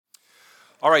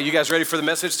All right, you guys ready for the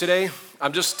message today?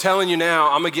 I'm just telling you now,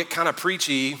 I'm gonna get kind of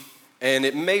preachy, and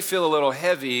it may feel a little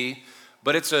heavy,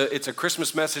 but it's a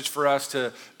Christmas message for us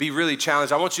to be really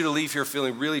challenged. I want you to leave here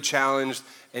feeling really challenged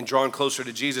and drawn closer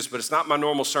to Jesus, but it's not my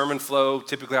normal sermon flow.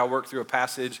 Typically, I work through a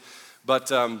passage, but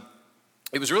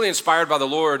it was really inspired by the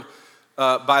Lord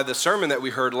by the sermon that we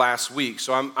heard last week.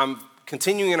 So I'm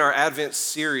continuing in our Advent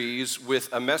series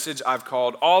with a message I've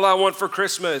called, All I Want for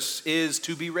Christmas is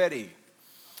to Be Ready.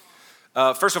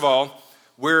 First of all,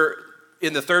 we're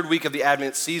in the third week of the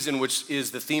Advent season, which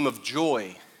is the theme of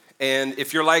joy. And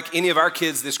if you're like any of our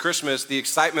kids this Christmas, the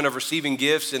excitement of receiving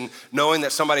gifts and knowing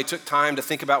that somebody took time to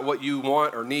think about what you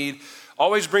want or need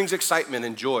always brings excitement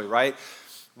and joy, right?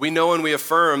 We know and we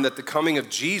affirm that the coming of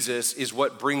Jesus is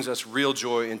what brings us real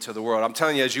joy into the world. I'm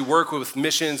telling you, as you work with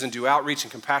missions and do outreach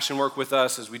and compassion work with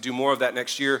us, as we do more of that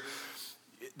next year,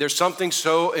 there's something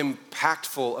so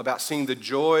impactful about seeing the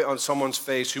joy on someone's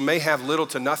face who may have little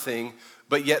to nothing,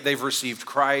 but yet they've received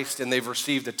Christ and they've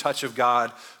received the touch of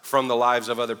God from the lives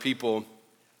of other people.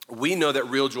 We know that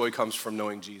real joy comes from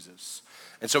knowing Jesus.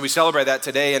 And so we celebrate that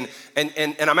today. And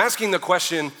I'm asking the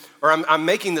question, or I'm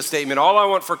making the statement, all I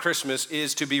want for Christmas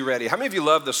is to be ready. How many of you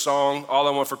love the song, All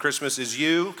I Want for Christmas is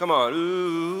You? Come on,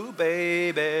 ooh,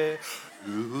 baby,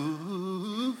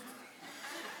 ooh.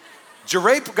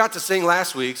 Jeray got to sing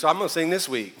last week, so I'm gonna sing this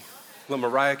week. Little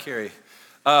Mariah Carey.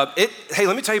 Hey,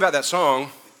 let me tell you about that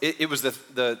song. It was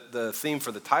the theme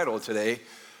for the title today.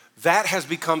 That has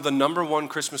become the number one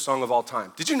Christmas song of all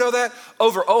time. Did you know that?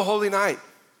 Over Oh Holy Night.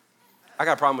 I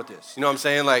got a problem with this. You know what I'm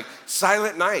saying? Like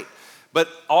Silent Night. But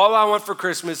All I Want for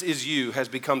Christmas is You has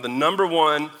become the number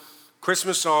one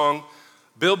Christmas song.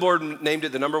 Billboard named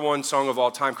it the number one song of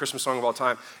all time, Christmas song of all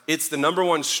time. It's the number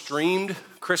one streamed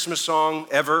Christmas song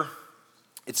ever.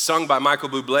 It's sung by Michael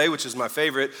Bublé, which is my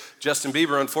favorite. Justin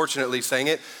Bieber, unfortunately, sang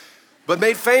it. But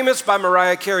made famous by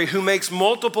Mariah Carey, who makes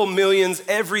multiple millions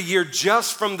every year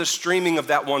just from the streaming of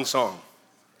that one song.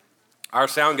 Our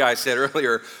sound guy said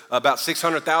earlier, about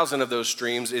 600,000 of those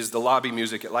streams is the lobby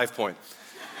music at Life Point.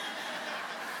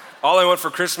 All I Want for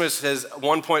Christmas has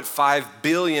 1.5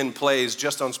 billion plays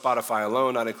just on Spotify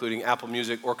alone, not including Apple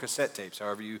Music or cassette tapes,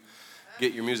 however you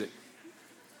get your music.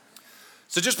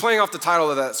 So just playing off the title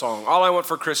of that song, All I Want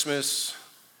for Christmas,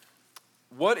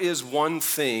 what is one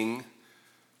thing,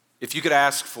 if you could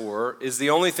ask for, is the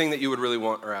only thing that you would really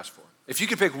want or ask for? If you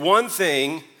could pick one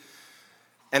thing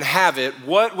and have it,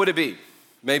 what would it be?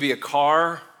 Maybe a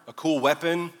car, a cool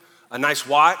weapon, a nice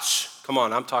watch. Come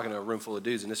on, I'm talking to a room full of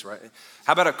dudes in this, right?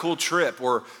 How about a cool trip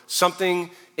or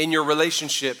something in your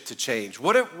relationship to change?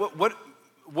 What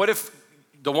if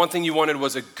the one thing you wanted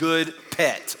was a good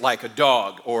pet, like a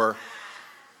dog or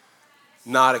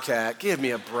not a cat? Give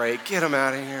me a break. Get him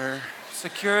out of here.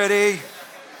 Security.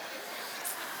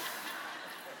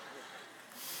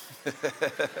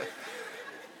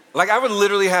 Like I would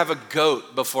literally have a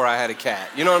goat before I had a cat.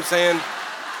 You know what I'm saying?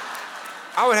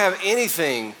 I would have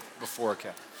anything before a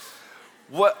cat.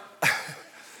 What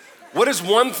is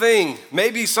one thing,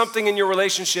 maybe something in your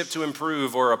relationship to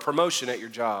improve or a promotion at your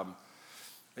job?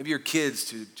 Maybe your kids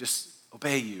to just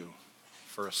obey you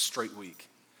for a straight week.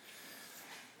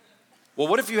 Well,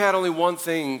 what if you had only one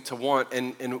thing to want,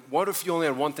 and what if you only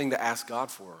had one thing to ask God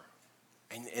for?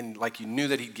 And like you knew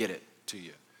that he'd get it to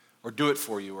you, or do it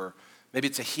for you, or maybe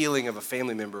it's a healing of a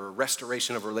family member, or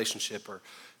restoration of a relationship, or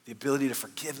the ability to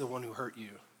forgive the one who hurt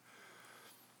you.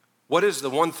 What is the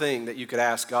one thing that you could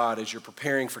ask God as you're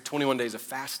preparing for 21 days of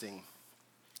fasting?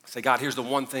 Say, God, here's the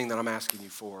one thing that I'm asking you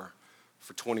for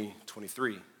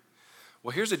 2023.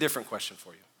 Well, here's a different question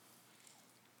for you.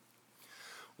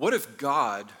 What if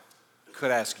God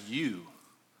could ask you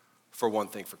for one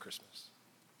thing for Christmas?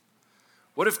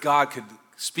 What if God could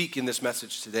speak in this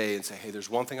message today and say, hey, there's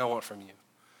one thing I want from you.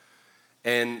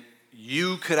 And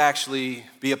you could actually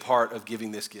be a part of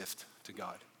giving this gift to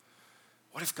God.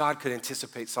 What if God could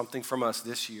anticipate something from us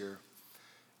this year?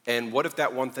 And what if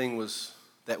that one thing was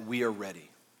that we are ready?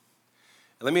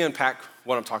 And let me unpack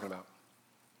what I'm talking about.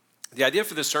 The idea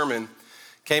for this sermon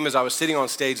came as I was sitting on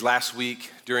stage last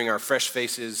week during our Fresh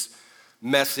Faces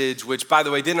message, which, by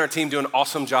the way, didn't our team do an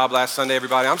awesome job last Sunday,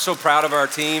 everybody? I'm so proud of our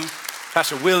team.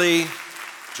 Pastor Willie,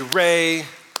 Jeray,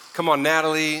 come on,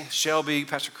 Natalie, Shelby,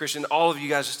 Pastor Christian, all of you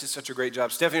guys just did such a great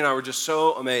job. Stephanie and I were just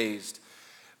so amazed.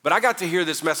 But I got to hear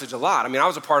this message a lot. I mean, I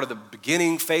was a part of the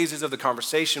beginning phases of the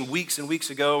conversation weeks and weeks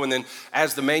ago, and then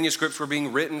as the manuscripts were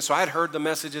being written, so I had heard the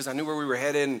messages, I knew where we were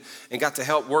headed, and got to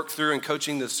help work through and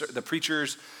coaching the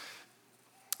preachers.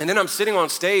 And then I'm sitting on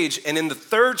stage, and in the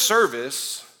third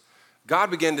service,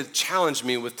 God began to challenge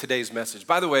me with today's message.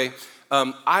 By the way,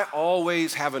 I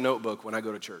always have a notebook when I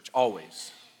go to church,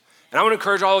 always. And I want to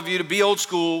encourage all of you to be old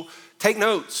school, take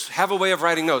notes, have a way of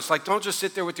writing notes. Like, don't just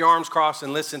sit there with your arms crossed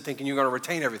and listen thinking you're going to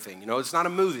retain everything. It's not a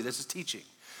movie, this is teaching.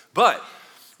 But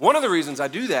one of the reasons I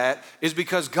do that is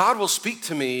because God will speak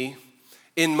to me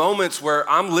in moments where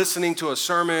I'm listening to a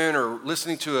sermon or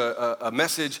listening to a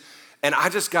message, and I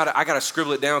gotta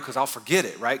scribble it down because I'll forget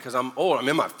it, right? Because I'm old. I'm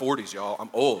in my 40s, y'all. I'm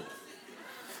old.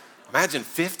 Imagine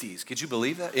 50s. Could you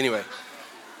believe that? Anyway,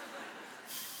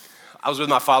 I was with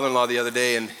my father-in-law the other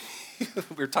day, and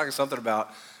we were talking something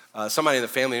about somebody in the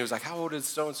family. He was like, how old is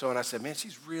so-and-so? And I said, man,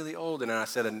 she's really old. And then I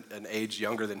said an age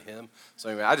younger than him. So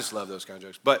anyway, I just love those kind of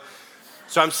jokes. But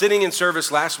so I'm sitting in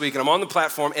service last week, and I'm on the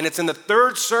platform, and it's in the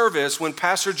third service when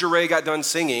Pastor Jure got done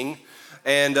singing.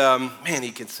 And man,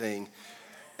 he can sing.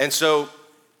 And so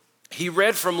he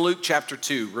read from Luke chapter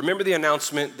 2. Remember the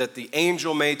announcement that the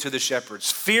angel made to the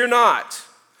shepherds. Fear not,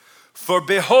 for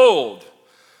behold,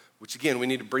 which again, we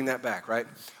need to bring that back, right?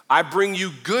 I bring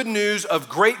you good news of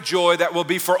great joy that will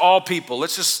be for all people.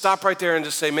 Let's just stop right there and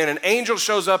just say, man, an angel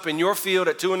shows up in your field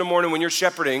at 2 a.m. when you're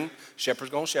shepherding.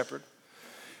 Shepherd's going to shepherd.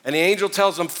 And the angel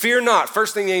tells them, fear not.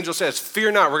 First thing the angel says,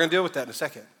 fear not. We're going to deal with that in a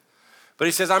second. But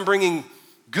he says, I'm bringing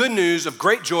good news of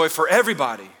great joy for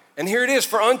everybody. And here it is,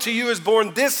 for unto you is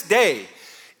born this day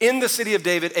in the city of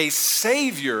David a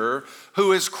Savior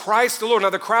who is Christ the Lord. Now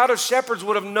the crowd of shepherds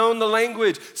would have known the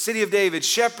language, city of David,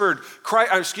 shepherd,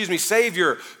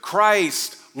 Savior,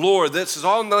 Christ, Lord. This is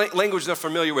all language they're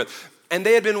familiar with. And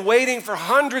they had been waiting for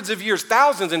hundreds of years,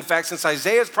 thousands in fact, since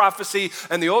Isaiah's prophecy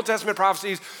and the Old Testament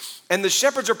prophecies. And the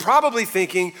shepherds are probably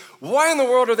thinking, why in the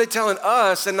world are they telling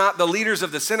us and not the leaders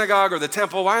of the synagogue or the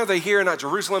temple? Why are they here and not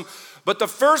Jerusalem? But the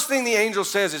first thing the angel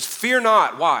says is, fear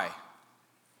not. Why?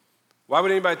 Why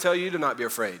would anybody tell you to not be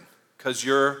afraid? Because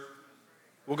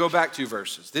we'll go back 2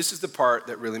 verses. This is the part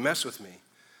that really messed with me.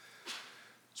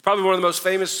 It's probably one of the most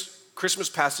famous Christmas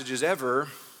passages ever,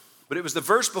 but it was the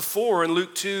verse before in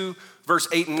Luke 2, verse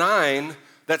 8 and 9,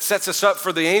 that sets us up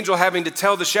for the angel having to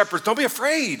tell the shepherds, don't be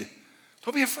afraid.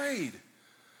 Don't be afraid.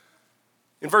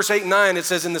 In verse 8 and 9, it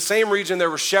says, in the same region there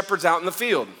were shepherds out in the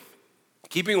field,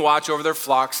 keeping watch over their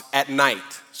flocks at night.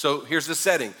 So here's the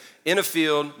setting. In a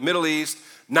field, Middle East,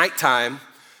 nighttime,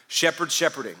 shepherds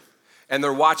shepherding. And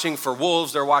they're watching for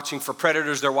wolves, they're watching for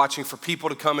predators, they're watching for people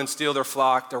to come and steal their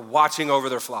flock. They're watching over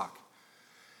their flock.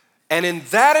 And in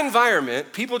that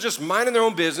environment, people just minding their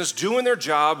own business, doing their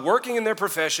job, working in their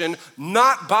profession,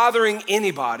 not bothering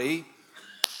anybody,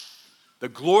 the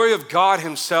glory of God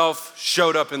himself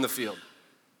showed up in the field.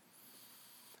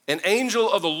 An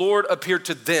angel of the Lord appeared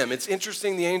to them. It's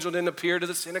interesting, the angel didn't appear to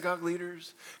the synagogue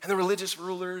leaders and the religious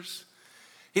rulers.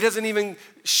 He doesn't even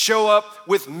show up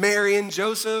with Mary and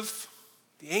Joseph.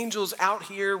 The angel's out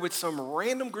here with some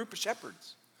random group of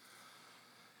shepherds.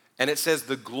 And it says,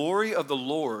 the glory of the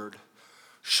Lord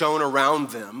shone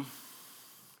around them,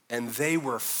 and they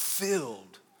were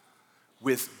filled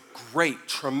with great,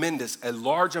 tremendous, a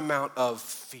large amount of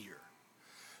fear.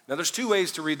 Now, there's 2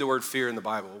 ways to read the word fear in the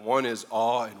Bible. One is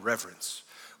awe and reverence.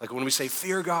 Like when we say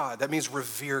fear God, that means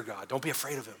revere God. Don't be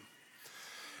afraid of him.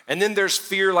 And then there's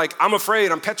fear like, I'm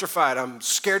afraid, I'm petrified, I'm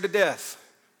scared to death.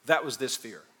 That was this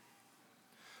fear.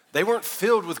 They weren't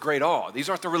filled with great awe. These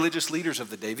aren't the religious leaders of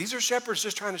the day. These are shepherds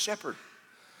just trying to shepherd.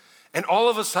 And all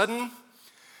of a sudden,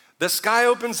 the sky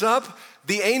opens up,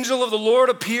 the angel of the Lord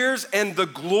appears, and the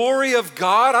glory of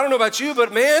God, I don't know about you,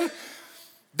 but man,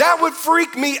 that would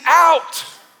freak me out.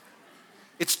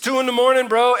 It's 2 a.m,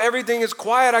 bro. Everything is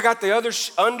quiet. I got the other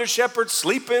under shepherds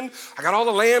sleeping. I got all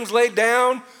the lambs laid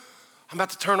down. I'm about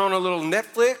to turn on a little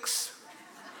Netflix.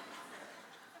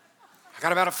 I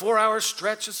got about a 4-hour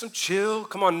stretch of some chill.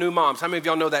 Come on, new moms. How many of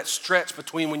y'all know that stretch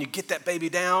between when you get that baby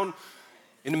down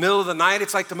in the middle of the night?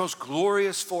 It's like the most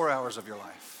glorious 4 hours of your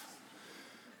life.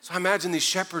 So I imagine these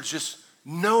shepherds just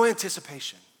no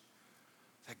anticipation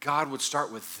that God would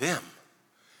start with them.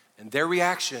 And their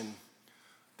reaction,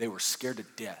 they were scared to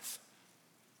death.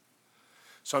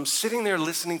 So I'm sitting there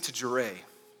listening to Jure,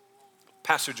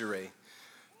 Pastor Jure,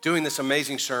 doing this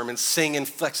amazing sermon, singing,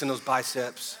 flexing those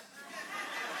biceps.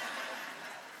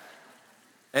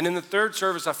 And in the third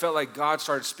service, I felt like God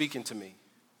started speaking to me,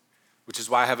 which is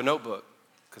why I have a notebook,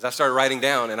 because I started writing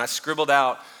down, and I scribbled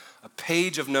out a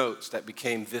page of notes that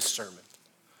became this sermon.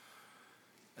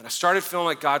 And I started feeling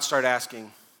like God started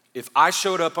asking, if I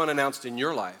showed up unannounced in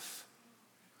your life,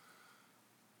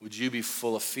 would you be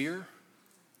full of fear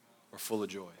or full of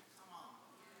joy?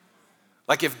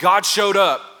 Like if God showed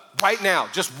up right now,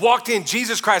 just walked in,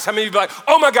 Jesus Christ, how many of you be like,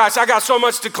 oh my gosh, I got so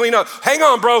much to clean up. Hang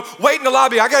on, bro, wait in the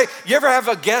lobby. You ever have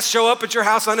a guest show up at your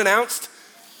house unannounced?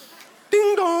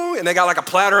 Ding dong, and they got like a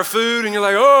platter of food, and you're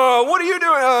like, oh, what are you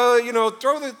doing?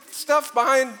 Throw the stuff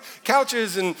behind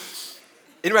couches, and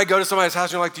Anybody go to somebody's house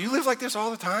and you're like, do you live like this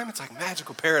all the time? It's like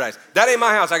magical paradise. That ain't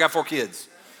my house. I got 4 kids.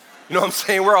 You know what I'm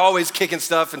saying? We're always kicking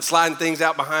stuff and sliding things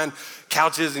out behind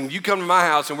couches, and you come to my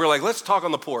house and we're like, let's talk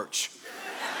on the porch.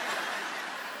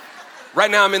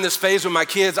 Right now I'm in this phase with my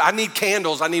kids. I need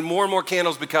candles. I need more and more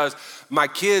candles because my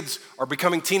kids are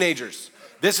becoming teenagers.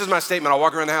 This is my statement. I'll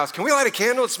walk around the house. Can we light a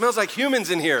candle? It smells like humans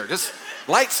in here. Just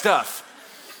light stuff.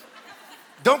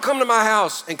 Don't come to my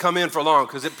house and come in for long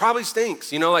because it probably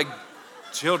stinks. You know, like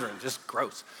children, just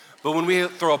gross. But when we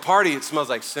throw a party, it smells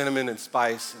like cinnamon and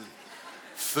spice and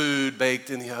food baked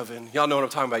in the oven. Y'all know what I'm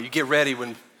talking about. You get ready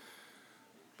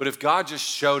but if God just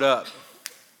showed up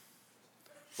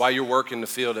while you're working the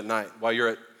field at night, while you're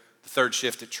at the 3rd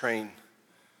shift at train,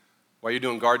 while you're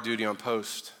doing guard duty on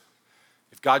post,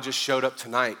 if God just showed up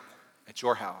tonight at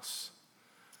your house,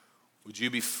 would you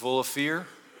be full of fear?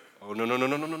 Oh,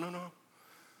 no.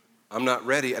 I'm not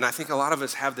ready. And I think a lot of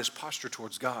us have this posture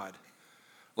towards God,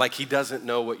 like he doesn't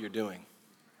know what you're doing.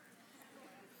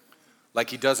 Like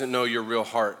he doesn't know your real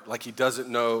heart. Like he doesn't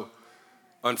know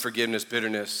unforgiveness,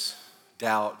 bitterness,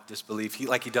 doubt, disbelief.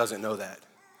 Like he doesn't know that.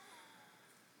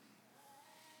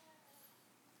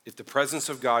 If the presence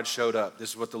of God showed up,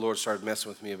 this is what the Lord started messing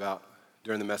with me about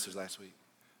during the message last week.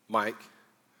 Mike,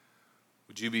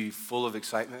 would you be full of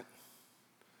excitement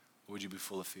or would you be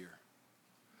full of fear?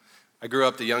 I grew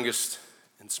up the youngest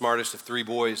and smartest of 3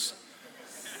 boys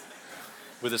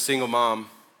with a single mom.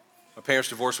 My parents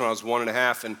divorced when I was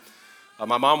 1.5, and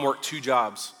my mom worked 2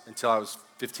 jobs until I was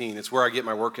 15. It's where I get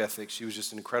my work ethic. She was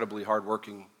just an incredibly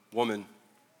hardworking woman.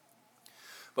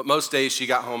 But most days she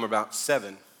got home about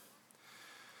 7.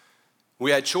 We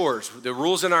had chores. The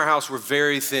rules in our house were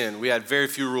very thin. We had very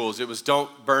few rules. It was don't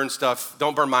burn stuff,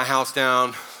 don't burn my house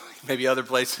down. Maybe other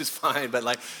places fine, but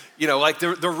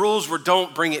the rules were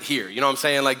don't bring it here. You know what I'm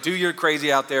saying? Like do your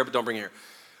crazy out there, but don't bring it here.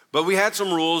 But we had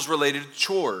some rules related to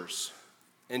chores.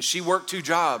 And she worked 2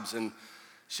 jobs, and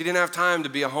she didn't have time to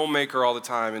be a homemaker all the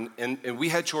time. And we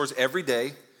had chores every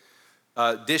day,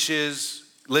 dishes,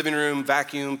 living room,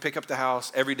 vacuum, pick up the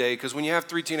house every day. Because when you have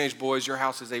 3 teenage boys, your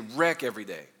house is a wreck every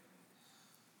day.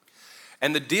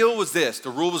 And the deal was this.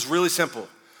 The rule was really simple.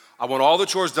 I want all the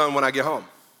chores done when I get home.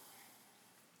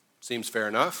 Seems fair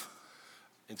enough,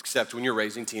 except when you're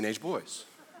raising teenage boys.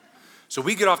 So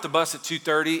we get off the bus at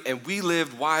 2:30, and we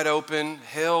lived wide open,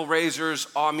 hell raisers.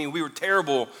 I mean, we were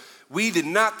terrible. We did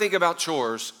not think about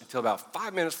chores until about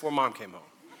 5 minutes before Mom came home.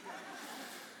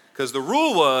 Because the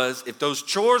rule was, if those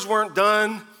chores weren't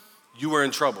done, you were in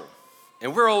trouble.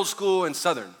 And we're old school and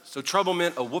Southern, so trouble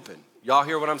meant a whooping. Y'all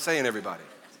hear what I'm saying, everybody?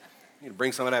 You need to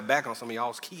bring some of that back on some of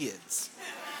y'all's kids.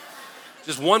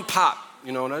 Just one pop,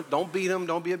 don't beat them,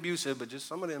 don't be abusive, but just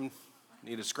some of them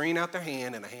need a screen out their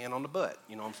hand and a hand on the butt,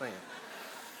 you know what I'm saying?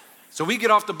 So we get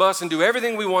off the bus and do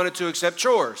everything we wanted to except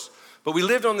chores. But we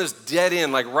lived on this dead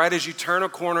end, like right as you turn a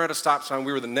corner at a stop sign,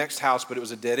 we were the next house, but it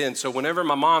was a dead end. So whenever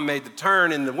my mom made the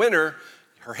turn in the winter,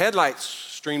 her headlights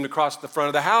streamed across the front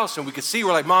of the house and we could see,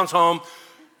 we're like, Mom's home,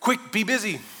 quick, be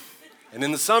busy. And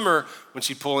in the summer, when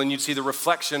she'd pull in, you'd see the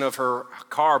reflection of her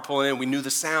car pulling in. We knew the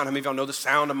sound. How many of y'all know the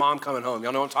sound of Mom coming home?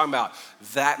 Y'all know what I'm talking about?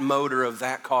 That motor of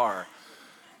that car.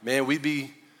 Man, we'd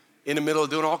be in the middle of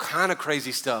doing all kind of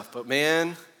crazy stuff. But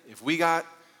man, if we got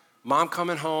Mom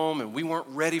coming home and we weren't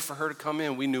ready for her to come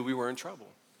in, we knew we were in trouble.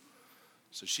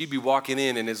 So she'd be walking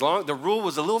in, and the rule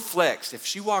was a little flexed. If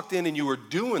she walked in and you were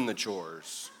doing the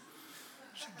chores,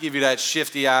 she'd give you that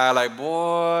shifty eye like,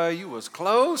 boy, you was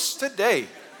close today.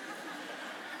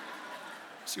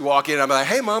 So you walk in, and I'm like,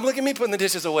 hey, Mom, look at me putting the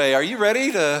dishes away. Are you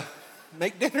ready to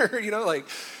make dinner?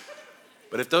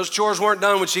 But if those chores weren't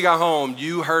done when she got home,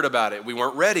 you heard about it. We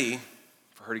weren't ready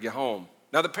for her to get home.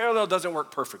 Now, the parallel doesn't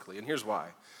work perfectly, and here's why.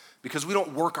 Because we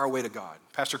don't work our way to God.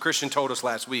 Pastor Christian told us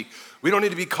last week, we don't need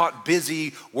to be caught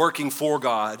busy working for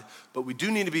God, but we do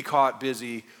need to be caught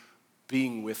busy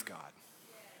being with God.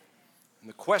 And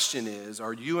the question is,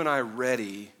 are you and I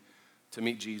ready to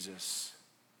meet Jesus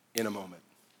in a moment?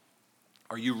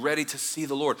 Are you ready to see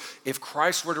the Lord? If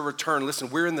Christ were to return, listen,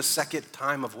 we're in the second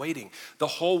time of waiting. The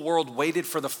whole world waited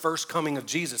for the first coming of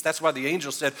Jesus. That's why the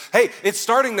angel said, hey, it's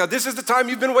starting now. This is the time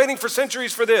you've been waiting for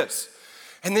centuries for this.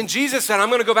 And then Jesus said, I'm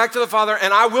going to go back to the Father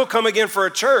and I will come again for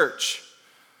a church.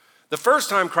 The first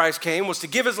time Christ came was to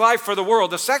give his life for the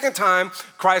world. The second time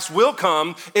Christ will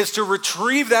come is to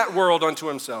retrieve that world unto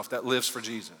himself that lives for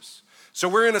Jesus. So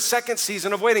we're in a second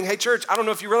season of waiting. Hey, church, I don't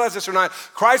know if you realize this or not.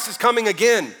 Christ is coming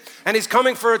again, and he's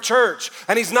coming for a church,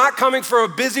 and he's not coming for a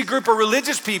busy group of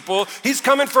religious people. He's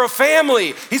coming for a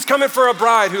family. He's coming for a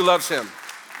bride who loves him.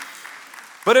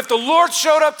 But if the Lord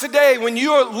showed up today, when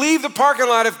you leave the parking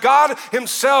lot, if God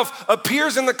himself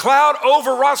appears in the cloud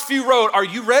over Rossview Road, are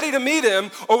you ready to meet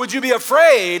him? Or would you be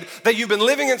afraid that you've been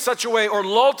living in such a way, or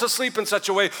lulled to sleep in such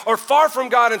a way, or far from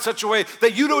God in such a way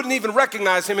that you wouldn't even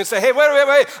recognize him and say, hey, wait,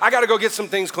 I gotta go get some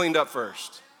things cleaned up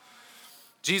first.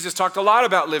 Jesus talked a lot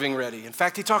about living ready. In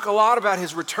fact, he talked a lot about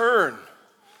his return.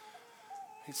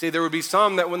 He'd say there would be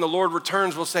some that when the Lord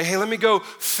returns will say, hey, let me go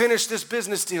finish this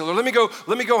business deal, or let me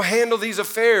go handle these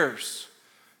affairs.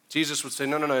 Jesus would say,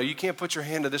 no, you can't put your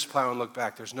hand to this plow and look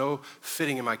back. There's no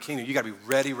fitting in my kingdom. You gotta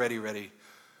be ready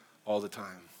all the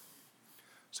time.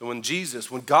 So when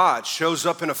God shows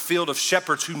up in a field of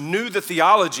shepherds who knew the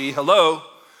theology,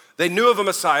 they knew of a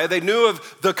Messiah, they knew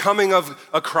of the coming of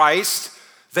a Christ,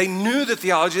 they knew the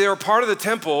theology, they were part of the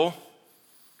temple.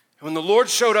 And when the Lord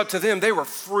showed up to them, they were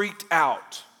freaked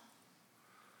out.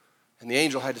 And the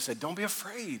angel had to say, don't be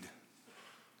afraid.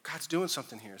 God's doing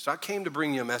something here. So I came to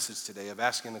bring you a message today of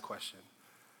asking the question,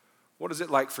 what is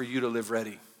it like for you to live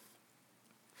ready?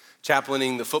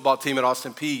 Chaplaining the football team at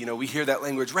Austin Peay, we hear that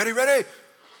language, ready,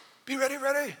 be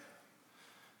ready.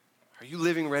 Are you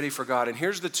living ready for God? And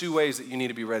here's the two ways that you need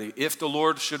to be ready. If the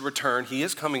Lord should return, he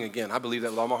is coming again. I believe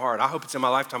that with all my heart. I hope it's in my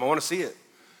lifetime. I want to see it.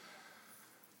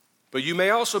 But you may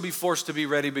also be forced to be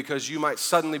ready because you might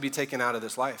suddenly be taken out of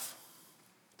this life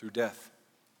through death.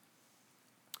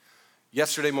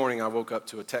 Yesterday morning, I woke up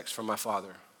to a text from my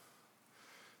father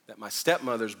that my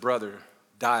stepmother's brother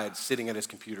died sitting at his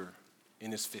computer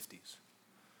in his 50s.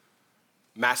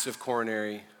 Massive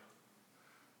coronary,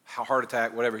 heart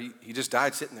attack, whatever. He just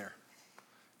died sitting there.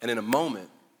 And in a moment,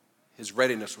 his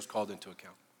readiness was called into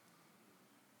account.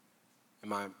 And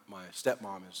my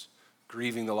stepmom is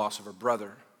grieving the loss of her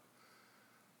brother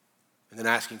and then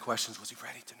asking questions, was he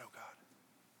ready to know God?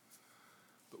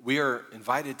 But we are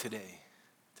invited today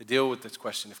to deal with this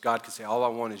question. If God could say, all I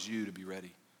want is you to be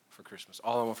ready for Christmas.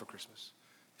 All I want for Christmas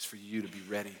is for you to be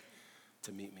ready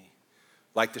to meet me,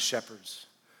 like the shepherds.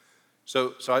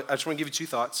 So I just want to give you two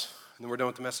thoughts, and then we're done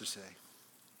with the message today.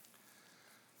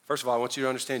 First of all, I want you to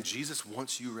understand Jesus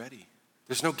wants you ready.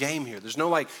 There's no game here. There's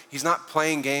no he's not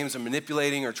playing games and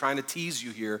manipulating or trying to tease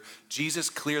you here. Jesus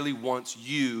clearly wants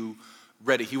you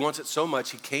ready. He wants it so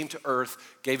much, he came to earth,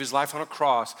 gave his life on a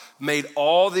cross, made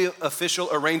all the official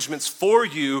arrangements for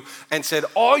you, and said,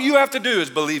 all you have to do is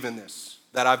believe in this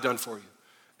that I've done for you,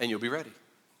 and you'll be ready.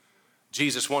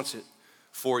 Jesus wants it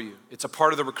for you. It's a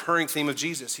part of the recurring theme of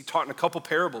Jesus. He taught in a couple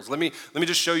parables. Let me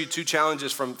just show you two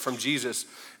challenges from Jesus,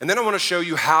 and then I want to show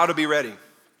you how to be ready.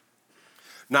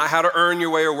 Not how to earn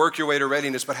your way or work your way to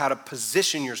readiness, but how to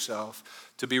position yourself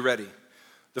to be ready.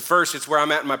 The first, it's where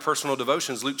I'm at in my personal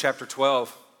devotions, Luke chapter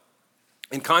 12.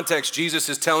 In context, Jesus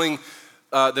is telling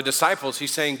the disciples,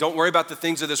 he's saying, don't worry about the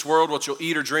things of this world, what you'll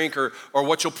eat or drink or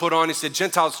what you'll put on. He said,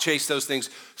 Gentiles chase those things.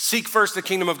 Seek first the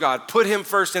kingdom of God. Put him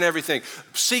first in everything.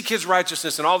 Seek his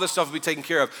righteousness and all this stuff will be taken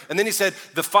care of. And then he said,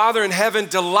 the Father in heaven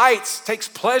takes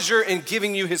pleasure in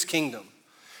giving you his kingdom.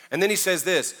 And then he says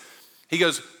this, he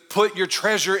goes, put your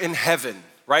treasure in heaven.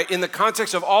 Right? In the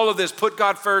context of all of this, put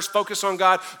God first, focus on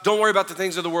God, don't worry about the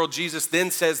things of the world. Jesus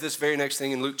then says this very next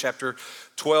thing in Luke chapter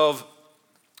 12,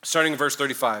 starting in verse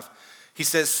 35. He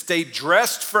says, stay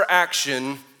dressed for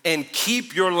action and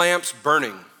keep your lamps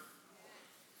burning,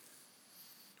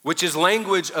 which is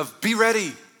language of be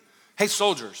ready. Hey,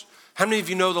 soldiers, how many of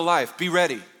you know the life? Be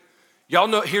ready. Y'all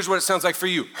know, here's what it sounds like for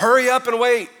you. Hurry up and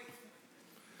wait.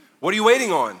 What are you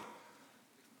waiting on?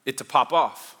 It to pop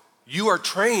off. You are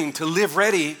trained to live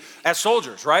ready as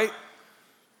soldiers, right?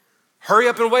 Hurry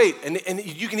up and wait. And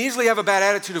you can easily have a bad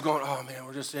attitude of going, oh man,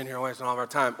 we're just sitting here wasting all of our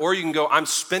time. Or you can go, I'm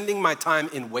spending my time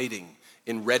in waiting,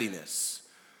 in readiness.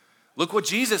 Look what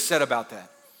Jesus said about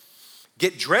that.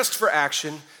 Get dressed for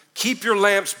action, keep your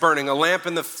lamps burning. A lamp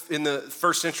in the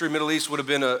first century Middle East would have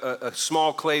been a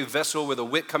small clay vessel with a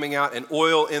wick coming out and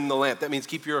oil in the lamp. That means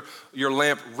keep your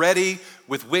lamp ready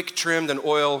with wick trimmed and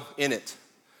oil in it.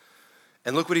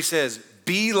 And look what he says,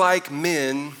 be like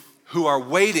men who are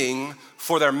waiting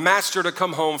for their master to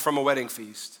come home from a wedding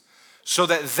feast, so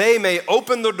that they may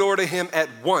open the door to him at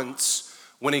once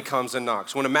when he comes and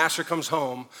knocks. When a master comes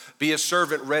home, be a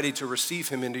servant ready to receive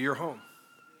him into your home.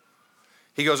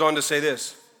 He goes on to say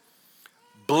this,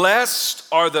 blessed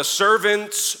are the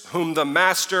servants whom the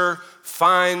master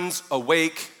finds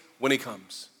awake when he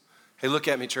comes. Hey, look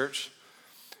at me, church.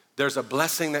 There's a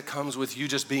blessing that comes with you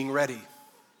just being ready.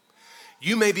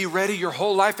 You may be ready your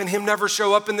whole life and him never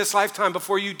show up in this lifetime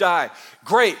before you die.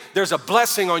 Great, there's a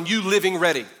blessing on you living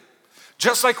ready.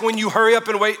 Just like when you hurry up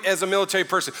and wait as a military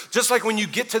person, just like when you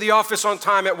get to the office on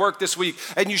time at work this week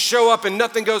and you show up and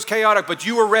nothing goes chaotic, but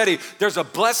you were ready. There's a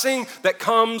blessing that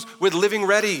comes with living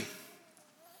ready.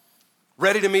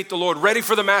 ready to meet the Lord, ready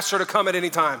for the master to come at any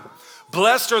time.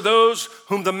 Blessed are those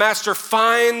whom the master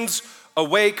finds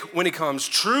awake when he comes.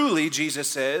 Truly, Jesus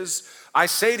says, I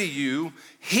say to you,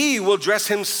 he will dress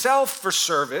himself for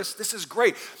service. This is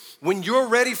great. When you're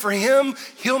ready for him,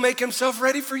 he'll make himself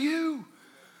ready for you.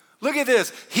 Look at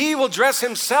this. He will dress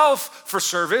himself for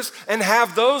service and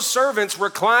have those servants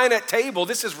recline at table.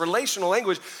 This is relational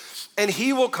language. And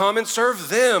he will come and serve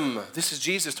them. This is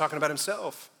Jesus talking about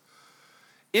himself.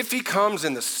 If he comes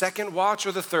in the second watch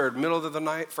or the third, middle of the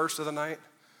night, first of the night,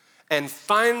 and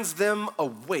finds them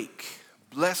awake,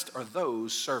 blessed are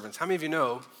those servants. How many of you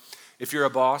know if you're a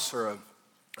boss or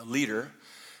a leader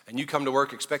and you come to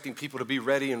work expecting people to be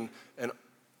ready and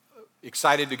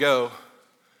excited to go,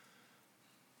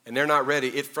 and they're not ready,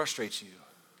 it frustrates you.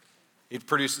 It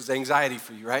produces anxiety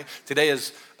for you, right? Today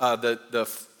is the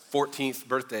 14th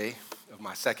birthday of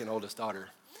my second oldest daughter,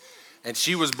 and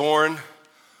she was born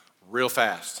real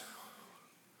fast.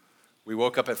 We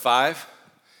woke up at 5,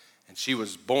 and she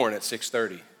was born at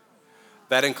 6:30.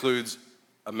 That includes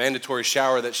a mandatory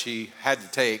shower that she had to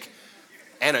take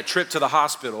and a trip to the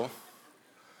hospital.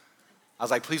 I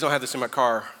was like, please don't have this in my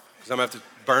car because I'm gonna have to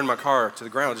burn my car to the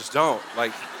ground. Just don't.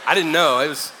 Like, I didn't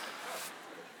know.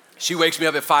 She wakes me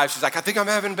up at 5. She's like, I think I'm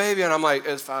having a baby. And I'm like,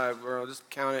 it's 5, girl. Just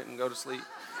count it and go to sleep.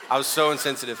 I was so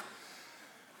insensitive.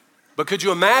 But could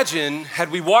you imagine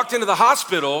had we walked into the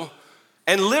hospital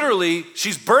and literally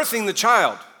she's birthing the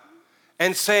child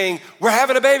and saying, we're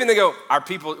having a baby. And they go,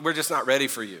 we're just not ready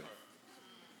for you.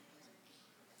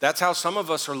 That's how some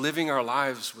of us are living our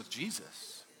lives with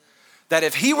Jesus. That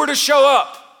if he were to show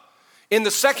up in the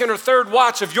second or third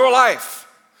watch of your life,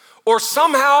 or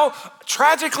somehow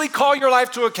tragically call your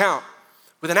life to account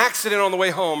with an accident on the way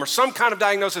home or some kind of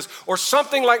diagnosis or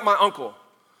something like my uncle,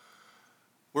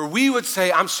 where we would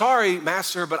say, I'm sorry,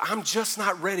 Master, but I'm just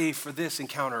not ready for this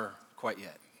encounter quite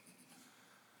yet.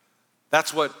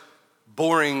 That's what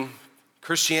boring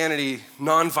Christianity,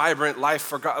 non-vibrant life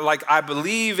for God. Like, I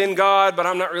believe in God, but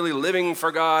I'm not really living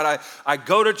for God. I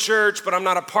go to church, but I'm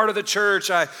not a part of the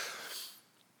church. I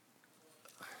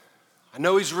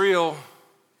know he's real,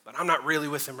 but I'm not really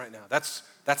with him right now. That's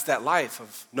that life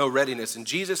of no readiness. And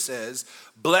Jesus says,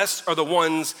 blessed are the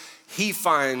ones he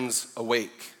finds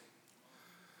awake.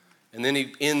 And then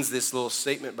he ends this little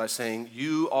statement by saying,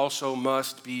 you also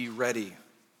must be ready,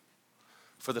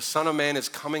 for the Son of Man is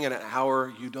coming in an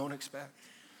hour you don't expect.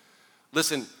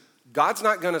 Listen, God's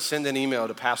not gonna send an email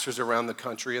to pastors around the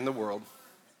country and the world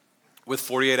with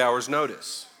 48 hours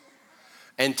notice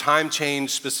and time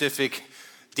change specific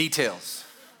details.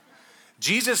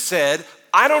 Jesus said,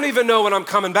 I don't even know when I'm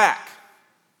coming back.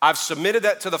 I've submitted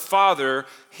that to the Father.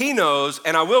 He knows,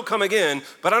 and I will come again,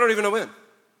 but I don't even know when.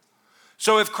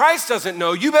 So if Christ doesn't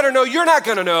know, you better know you're not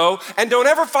gonna know, and don't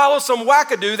ever follow some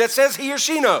wackadoo that says he or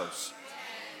she knows.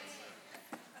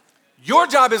 Your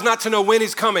job is not to know when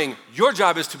he's coming. Your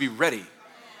job is to be ready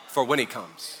for when he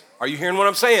comes. Are you hearing what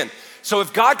I'm saying? So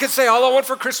if God could say, all I want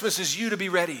for Christmas is you to be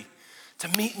ready, to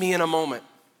meet me in a moment,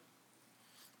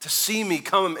 to see me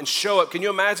come and show up. Can you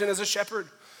imagine as a shepherd?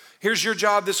 Here's your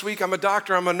job this week. I'm a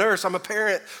doctor, I'm a nurse, I'm a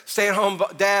parent, stay-at-home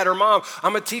dad or mom,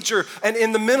 I'm a teacher. And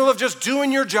in the middle of just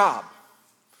doing your job,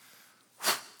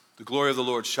 the glory of the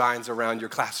Lord shines around your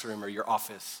classroom or your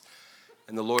office.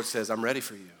 And the Lord says, I'm ready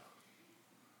for you.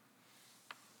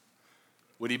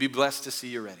 Would he be blessed to see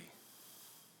you ready?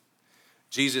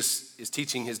 Jesus is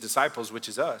teaching his disciples, which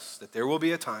is us, that there will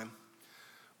be a time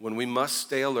when we must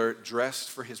stay alert, dressed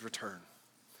for his return.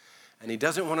 And he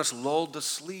doesn't want us lulled to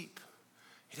sleep.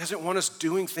 He doesn't want us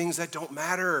doing things that don't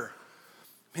matter.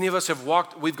 Many of us have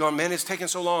we've gone, man, it's taking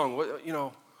so long.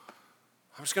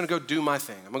 I'm just gonna go do my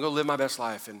thing. I'm gonna go live my best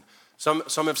life. And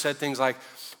some have said things like,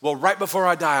 well, right before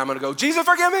I die, I'm gonna go, Jesus,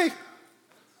 forgive me.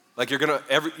 Like you're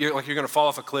gonna fall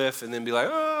off a cliff and then be like,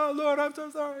 oh, Lord, I'm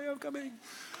so sorry, I'm coming.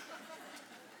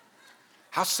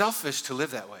 How selfish to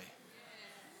live that way.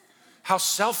 How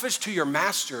selfish to your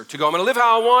master to go, I'm gonna live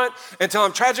how I want until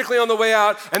I'm tragically on the way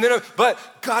out. But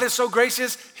God is so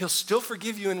gracious, he'll still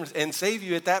forgive you and save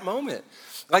you at that moment.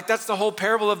 Like that's the whole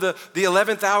parable of the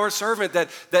 11th hour servant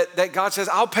that God says,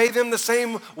 I'll pay them the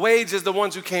same wage as the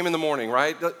ones who came in the morning,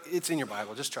 right? It's in your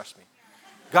Bible, just trust me.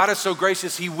 God is so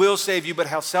gracious, he will save you, but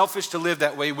how selfish to live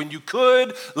that way when you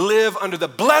could live under the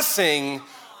blessing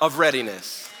of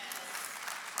readiness.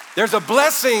 There's a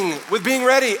blessing with being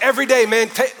ready every day, man.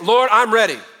 Lord, I'm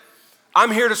ready.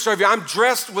 I'm here to serve you. I'm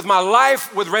dressed with my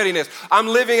life with readiness. I'm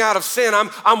living out of sin.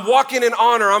 I'm walking in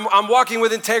honor. I'm walking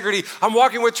with integrity. I'm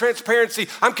walking with transparency.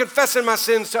 I'm confessing my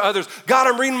sins to others. God,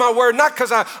 I'm reading my word, not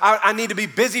because I need to be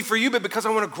busy for you, but because I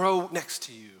want to grow next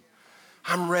to you.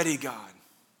 I'm ready, God.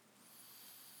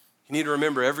 You need to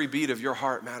remember every beat of your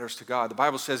heart matters to God. The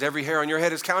Bible says every hair on your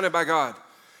head is counted by God.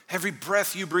 Every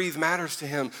breath you breathe matters to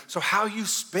him. So how you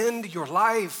spend your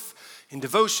life in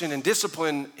devotion and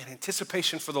discipline and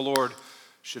anticipation for the Lord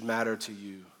should matter to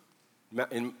you.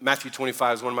 In Matthew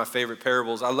 25 is one of my favorite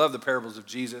parables. I love the parables of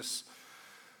Jesus.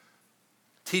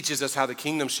 Teaches us how the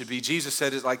kingdom should be. Jesus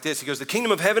said it like this. He goes, the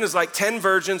kingdom of heaven is like 10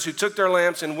 virgins who took their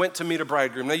lamps and went to meet a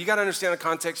bridegroom. Now you got to understand the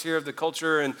context here of the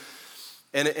culture, and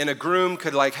a groom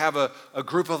could like have a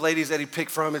group of ladies that he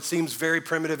picked from. It seems very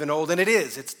primitive and old, and it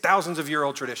is. It's thousands of year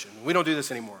old tradition. We don't do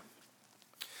this anymore.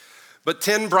 But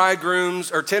 10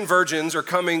 bridegrooms or 10 virgins are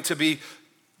coming to be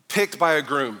picked by a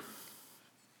groom.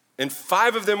 And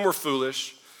 5 of them were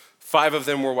foolish, 5 of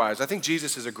them were wise. I think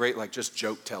Jesus is a great like just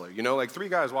joke teller. You know, like 3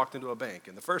 guys walked into a bank,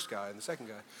 and the first guy and the second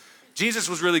guy. Jesus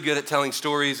was really good at telling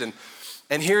stories, and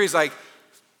here he's like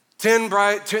 10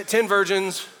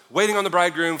 virgins waiting on the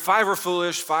bridegroom. 5 were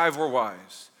foolish, 5 were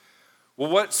wise.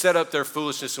 Well, what set up their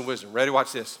foolishness and wisdom? Ready?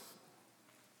 Watch this.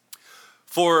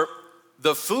 For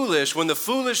the foolish, when the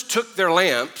foolish took their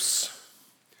lamps,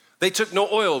 they took no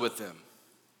oil with them.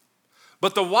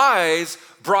 But the wise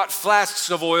brought flasks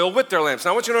of oil with their lamps.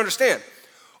 Now I want you to understand,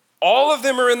 all of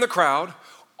them are in the crowd,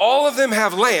 all of them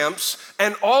have lamps,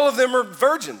 and all of them are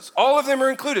virgins. All of them are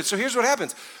included. So here's what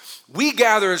happens. We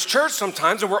gather as church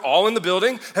sometimes, and we're all in the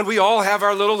building, and we all have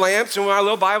our little lamps and our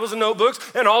little Bibles and notebooks,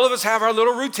 and all of us have our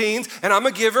little routines, and I'm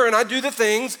a giver, and I do the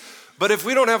things. But if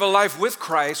we don't have a life with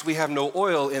Christ, we have no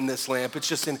oil in this lamp. It's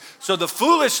just so the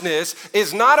foolishness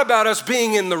is not about us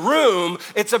being in the room,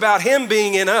 it's about him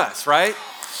being in us, right?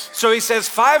 So he says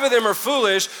 5 of them are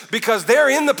foolish because they're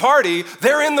in the party,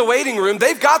 they're in the waiting room,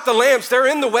 they've got the lamps, they're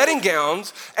in the wedding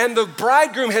gowns, and the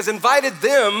bridegroom has invited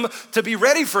them to be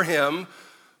ready for him.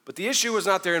 But the issue was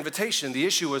not their invitation, the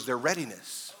issue was their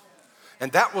readiness.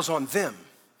 And that was on them.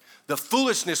 The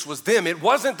foolishness was them. It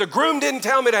wasn't, the groom didn't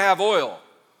tell me to have oil.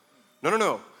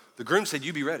 No. The groom said,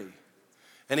 you be ready.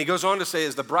 And he goes on to say,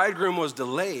 as the bridegroom was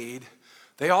delayed,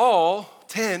 they all,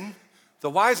 10, the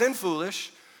wise and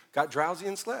foolish, got drowsy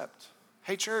and slept.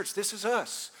 Hey, church, this is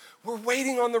us. We're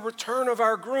waiting on the return of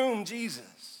our groom,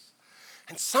 Jesus.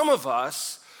 And some of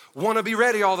us want to be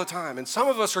ready all the time. And some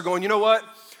of us are going, you know what?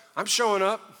 I'm showing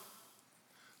up.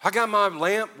 I got my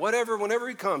lamp, whatever, whenever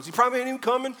he comes. He probably ain't even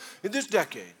coming in this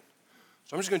decade.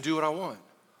 So I'm just going to do what I want.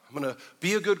 I'm going to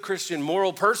be a good Christian,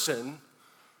 moral person,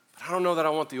 but I don't know that I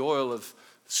want the oil of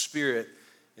the Spirit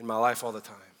in my life all the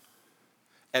time.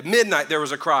 At midnight, there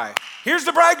was a cry. Here's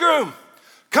the bridegroom.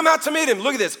 Come out to meet him.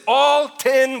 Look at this. All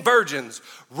 10 virgins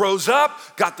rose up,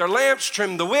 got their lamps,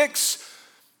 trimmed the wicks,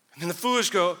 and then the foolish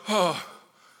go, oh,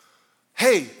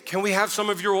 hey, can we have some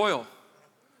of your oil?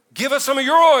 Give us some of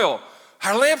your oil.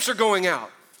 Our lamps are going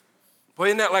out. Boy,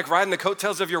 isn't that like riding the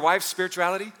coattails of your wife's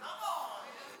spirituality?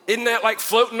 Isn't that like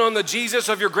floating on the Jesus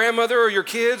of your grandmother or your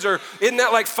kids? Or isn't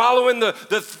that like following the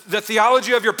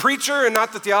theology of your preacher and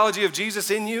not the theology of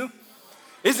Jesus in you?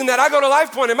 Isn't that I go to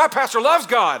Life Point and my pastor loves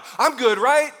God? I'm good,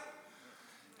 right?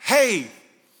 Hey,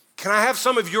 can I have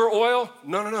some of your oil?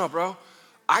 No, bro.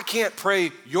 I can't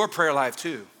pray your prayer life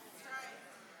too.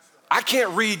 I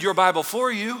can't read your Bible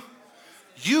for you.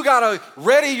 You gotta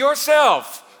ready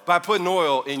yourself by putting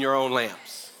oil in your own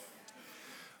lamps.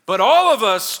 But all of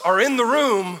us are in the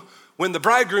room when the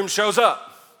bridegroom shows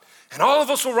up. And all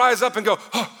of us will rise up and go,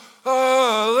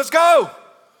 let's go.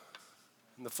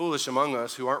 And the foolish among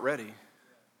us who aren't ready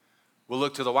will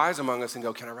look to the wise among us and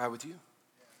go, can I ride with you?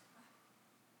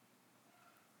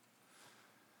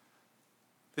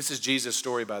 This is Jesus'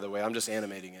 story, by the way. I'm just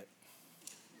animating it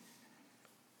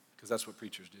because that's what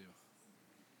preachers do.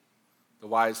 The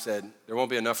wise said, there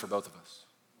won't be enough for both of us.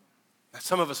 Now,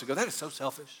 some of us would go, that is so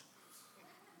selfish.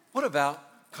 What about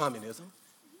communism?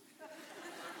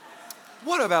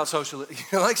 What about socialism?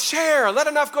 Like share, let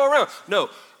enough go around. No,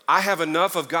 I have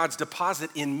enough of God's deposit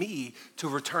in me to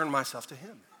return myself to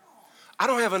him. I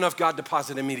don't have enough God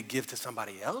deposit in me to give to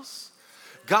somebody else.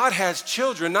 God has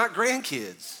children, not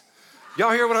grandkids.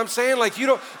 Y'all hear what I'm saying? Like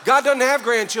God doesn't have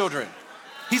grandchildren.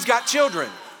 He's got children.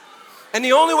 And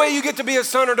the only way you get to be a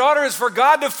son or daughter is for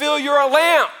God to fill your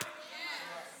lamp.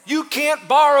 You can't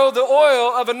borrow the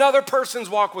oil of another person's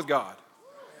walk with God.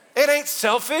 It ain't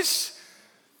selfish.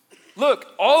 Look,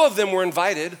 all of them were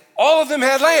invited. All of them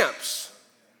had lamps.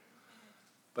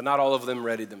 But not all of them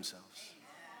readied themselves.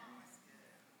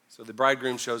 So the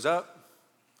bridegroom shows up.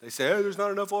 They say, hey, there's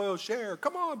not enough oil, share.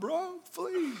 Come on, bro,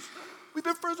 please. We've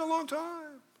been friends a long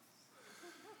time.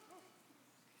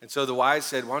 And so the wise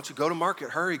said, why don't you go to market,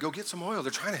 hurry, go get some oil.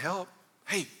 They're trying to help.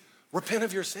 Hey, repent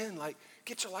of your sin. Like,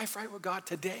 get your life right with God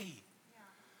today. Yeah.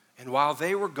 And while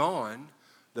they were gone,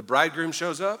 the bridegroom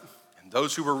shows up, and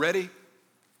those who were ready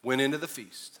went into the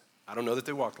feast. I don't know that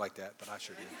they walked like that, but I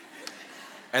sure did.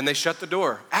 And they shut the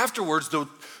door. Afterwards, the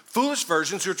foolish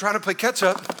virgins who were trying to play catch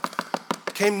up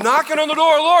came knocking on the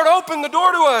door. Lord, open the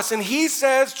door to us. And he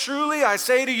says, truly, I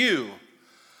say to you,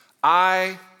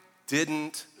 I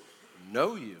didn't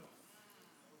know you.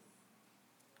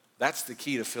 That's the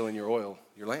key to filling your oil,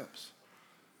 your lamps.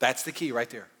 That's the key right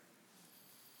there.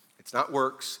 It's not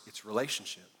works, it's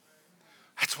relationship.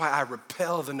 That's why I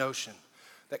repel the notion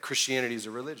that Christianity is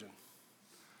a religion.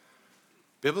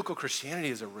 Biblical Christianity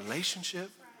is a relationship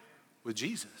with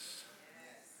Jesus.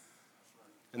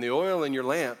 And the oil in your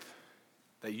lamp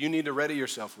that you need to ready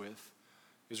yourself with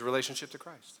is a relationship to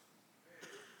Christ.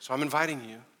 So I'm inviting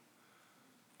you.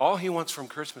 All he wants from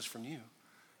Christmas from you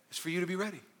is for you to be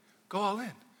ready. Go all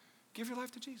in. Give your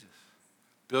life to Jesus.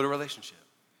 Build a relationship.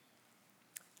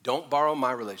 Don't borrow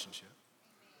my relationship.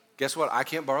 Guess what? I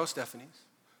can't borrow Stephanie's.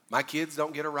 My kids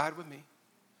don't get a ride with me.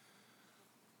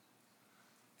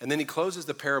 And then he closes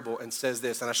the parable and says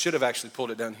this, and I should have actually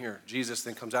pulled it down here. Jesus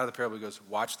then comes out of the parable and goes,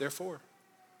 watch therefore.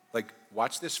 Like,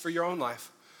 watch this for your own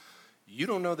life. You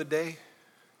don't know the day.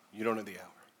 You don't know the hour.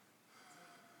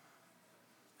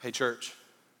 Hey, church,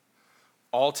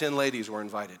 all 10 ladies were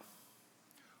invited.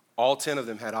 All 10 of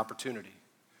them had opportunity.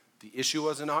 The issue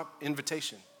was an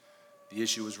invitation. The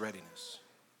issue was readiness.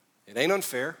 It ain't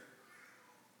unfair.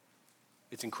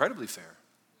 It's incredibly fair.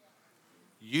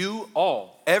 You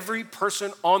all, every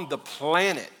person on the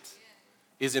planet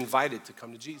is invited to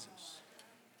come to Jesus.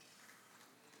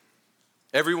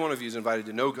 Every one of you is invited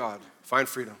to know God, find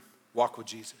freedom, walk with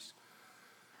Jesus.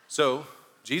 So,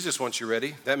 Jesus wants you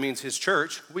ready. That means his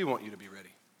church, we want you to be ready.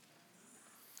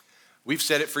 We've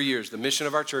said it for years. The mission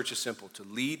of our church is simple, to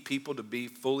lead people to be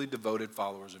fully devoted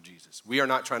followers of Jesus. We are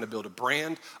not trying to build a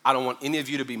brand. I don't want any of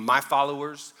you to be my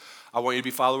followers. I want you to be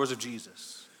followers of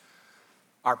Jesus.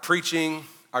 Our preaching,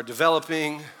 our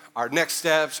developing, our next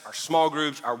steps, our small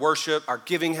groups, our worship, our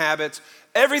giving habits,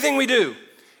 everything we do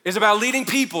is about leading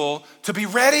people to be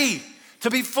ready,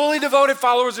 to be fully devoted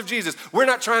followers of Jesus. We're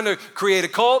not trying to create a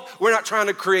cult. We're not trying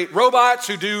to create robots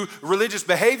who do religious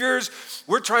behaviors.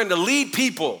 We're trying to lead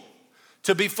people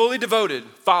to be fully devoted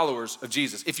followers of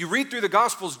Jesus. If you read through the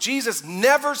Gospels, Jesus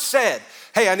never said,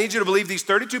 hey, I need you to believe these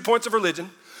 32 points of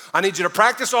religion. I need you to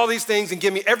practice all these things and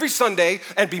give me every Sunday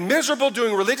and be miserable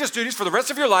doing religious duties for the rest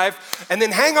of your life and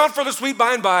then hang on for the sweet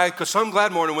by and by because some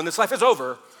glad morning when this life is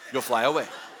over, you'll fly away.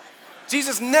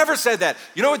 Jesus never said that.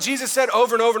 You know what Jesus said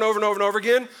over and over and over and over and over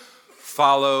again?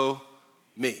 Follow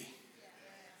me.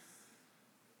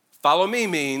 Follow me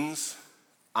means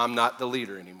I'm not the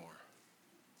leader anymore.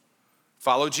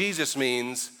 Follow Jesus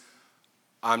means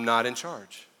I'm not in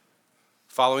charge.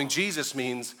 Following Jesus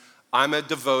means I'm a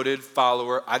devoted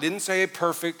follower. I didn't say a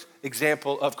perfect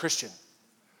example of Christian.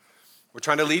 We're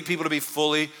trying to lead people to be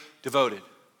fully devoted.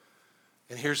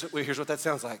 And here's what that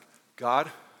sounds like. God,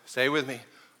 say with me,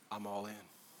 I'm all in.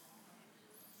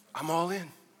 I'm all in.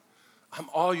 I'm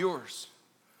all yours.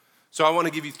 So I want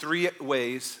to give you 3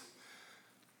 ways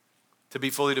to be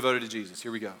fully devoted to Jesus.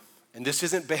 Here we go. And this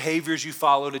isn't behaviors you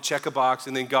follow to check a box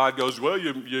and then God goes, well,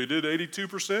 you did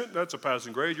 82%? That's a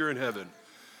passing grade. You're in heaven.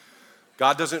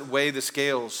 God doesn't weigh the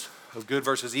scales of good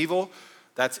versus evil.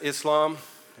 That's Islam.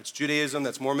 That's Judaism.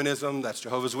 That's Mormonism. That's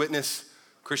Jehovah's Witness.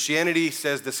 Christianity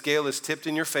says the scale is tipped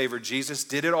in your favor. Jesus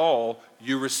did it all.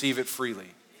 You receive it freely.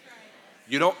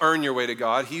 You don't earn your way to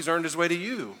God. He's earned his way to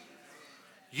you.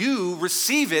 You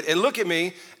receive it, and look at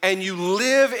me, and you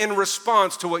live in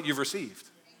response to what you've received.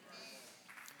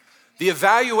 The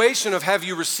evaluation of have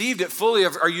you received it fully,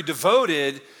 of are you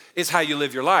devoted, is how you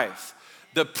live your life.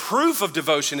 The proof of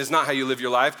devotion is not how you live your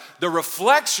life. The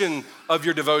reflection of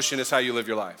your devotion is how you live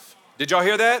your life. Did y'all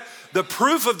hear that? The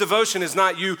proof of devotion is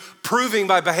not you proving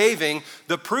by behaving.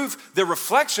 The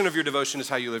reflection of your devotion is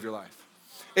how you live your life.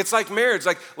 It's like marriage.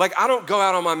 Like I don't go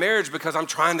out on my marriage because I'm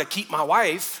trying to keep my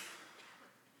wife.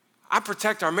 I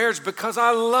protect our marriage because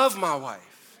I love my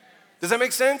wife. Does that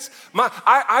make sense?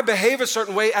 I behave a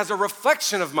certain way as a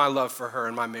reflection of my love for her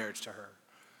and my marriage to her.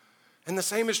 And the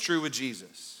same is true with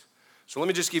Jesus. So let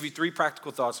me just give you 3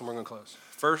 practical thoughts and we're gonna close.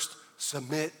 First,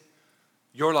 submit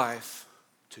your life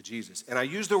to Jesus. And I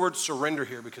use the word surrender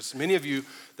here because many of you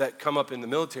that come up in the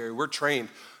military, we're trained,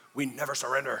 we never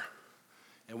surrender.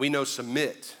 And we know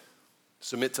submit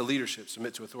to leadership,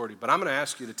 submit to authority. But I'm gonna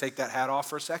ask you to take that hat off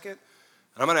for a second,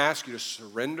 and I'm gonna ask you to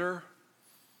surrender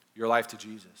your life to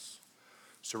Jesus.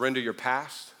 Surrender your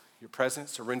past, your present,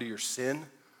 surrender your sin,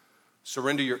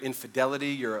 surrender your infidelity,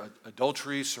 your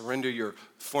adultery, surrender your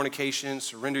fornication,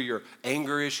 surrender your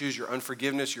anger issues, your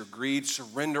unforgiveness, your greed,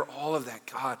 surrender all of that.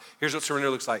 God, here's what surrender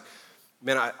looks like.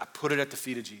 Man, I put it at the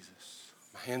feet of Jesus.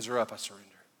 My hands are up, I surrender.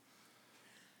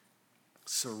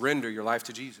 Surrender your life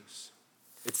to Jesus.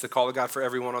 It's the call of God for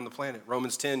everyone on the planet.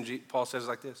 Romans 10, Paul says it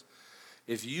like this.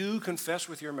 If you confess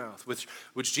with your mouth,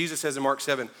 which Jesus says in Mark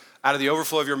 7, out of the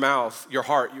overflow of your mouth, your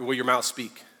heart, will your mouth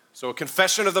speak. So a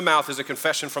confession of the mouth is a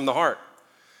confession from the heart.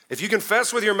 If you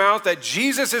confess with your mouth that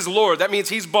Jesus is Lord, that means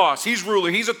he's boss, he's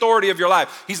ruler, he's authority of your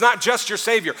life. He's not just your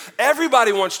Savior.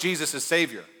 Everybody wants Jesus as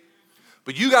Savior.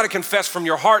 But you got to confess from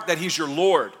your heart that he's your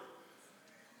Lord.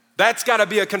 That's got to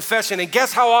be a confession. And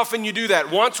guess how often you do that?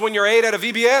 Once when you're 8 at a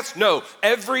VBS? No,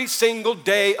 every single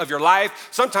day of your life,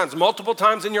 sometimes multiple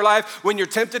times in your life. When you're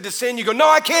tempted to sin, you go, no,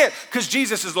 I can't, because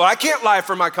Jesus is Lord. I can't lie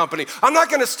for my company. I'm not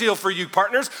going to steal for you,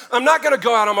 partners. I'm not going to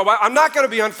go out on my wife. I'm not going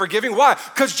to be unforgiving. Why?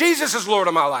 Because Jesus is Lord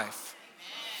of my life.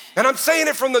 And I'm saying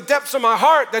it from the depths of my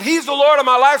heart that he's the Lord of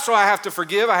my life, so I have to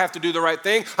forgive. I have to do the right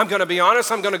thing. I'm going to be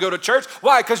honest. I'm going to go to church.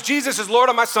 Why? Because Jesus is Lord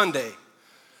of my Sunday.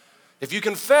 If you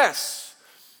confess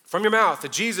from your mouth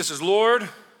that Jesus is Lord,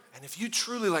 and if you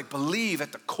truly believe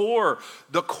at the core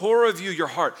of you, your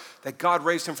heart, that God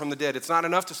raised him from the dead, it's not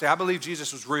enough to say, I believe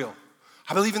Jesus was real.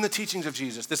 I believe in the teachings of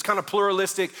Jesus, this kind of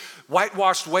pluralistic,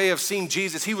 whitewashed way of seeing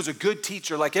Jesus. He was a good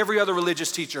teacher like every other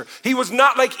religious teacher. He was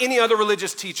not like any other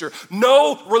religious teacher.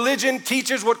 No religion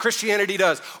teaches what Christianity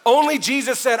does. Only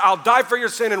Jesus said, I'll die for your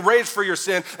sin and raise for your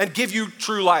sin and give you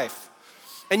true life.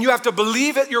 And you have to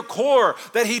believe at your core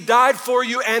that he died for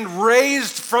you and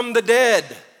raised from the dead.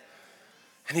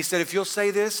 And he said, if you'll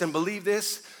say this and believe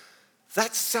this,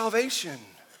 that's salvation.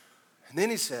 And then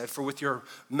he said, for with your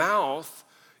mouth,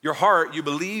 your heart, you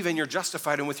believe and you're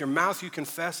justified, and with your mouth you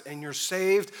confess and you're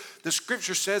saved. The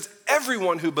scripture says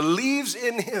everyone who believes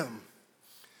in him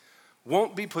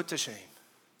won't be put to shame.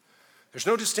 There's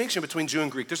no distinction between Jew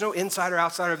and Greek. There's no insider,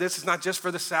 outsider of this. It's not just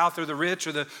for the South or the rich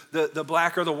or the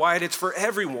black or the white. It's for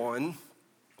everyone,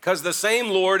 because the same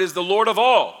Lord is the Lord of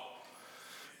all,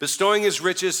 bestowing his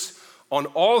riches on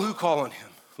all who call on him.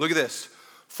 Look at this.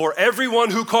 For everyone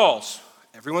who calls,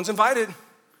 everyone's invited.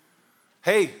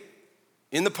 Hey,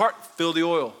 in the part, fill the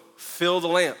oil, fill the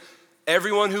lamp.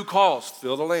 Everyone who calls,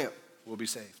 fill the lamp, will be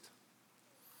saved.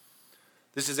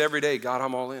 This is every day. God,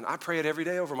 I'm all in. I pray it every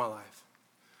day over my life.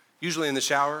 Usually in the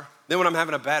shower. Then when I'm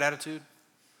having a bad attitude,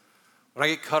 when I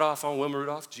get cut off on Wilma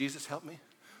Rudolph, Jesus, help me.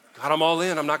 God, I'm all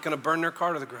in. I'm not going to burn their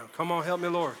car to the ground. Come on, help me,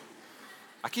 Lord.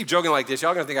 I keep joking like this.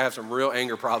 Y'all going to think I have some real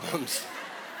anger problems.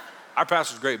 Our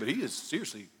pastor's great, but he is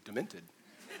seriously demented.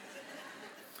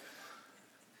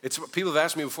 It's what people have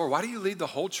asked me before, why do you lead the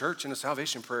whole church in a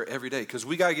salvation prayer every day? Because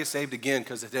we got to get saved again,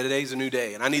 because today's a new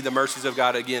day, and I need the mercies of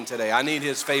God again today. I need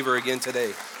his favor again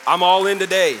today. I'm all in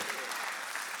today.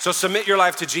 So submit your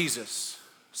life to Jesus.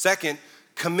 Second,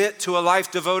 commit to a life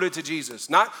devoted to Jesus.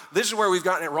 This is where we've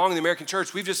gotten it wrong in the American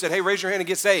church. We've just said, hey, raise your hand and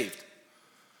get saved.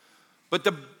 But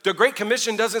the Great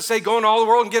Commission doesn't say go into all the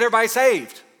world and get everybody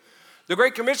saved. The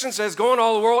Great Commission says go into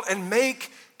all the world and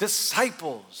make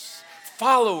disciples,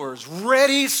 followers,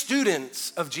 ready students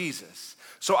of Jesus.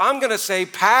 So I'm going to say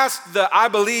past the I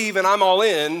believe and I'm all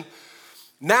in,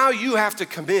 now you have to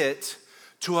commit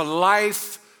to a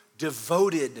life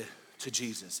devoted to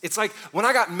Jesus. It's like when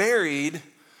I got married,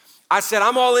 I said,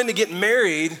 I'm all in to getting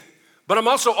married, but I'm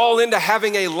also all into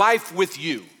having a life with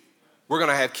you. We're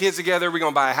gonna have kids together, we're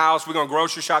gonna buy a house, we're gonna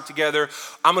grocery shop together.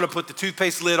 I'm gonna put the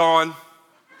toothpaste lid on.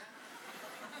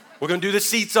 We're gonna do the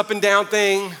seats up and down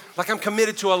thing. Like I'm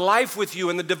committed to a life with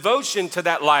you, and the devotion to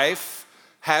that life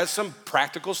has some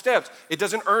practical steps. It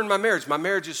doesn't earn my marriage. My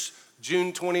marriage is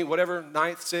June 20, whatever,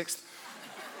 9th, 6th.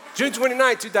 June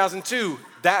 29th, 2002,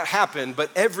 that happened, but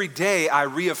every day I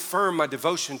reaffirm my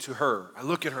devotion to her. I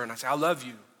look at her and I say, I love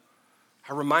you.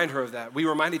 I remind her of that. We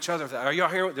remind each other of that. Are y'all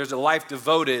hearing? There's a life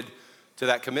devoted to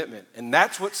that commitment. And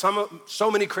that's what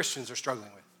so many Christians are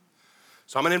struggling with.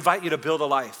 So I'm gonna invite you to build a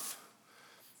life,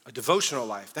 a devotional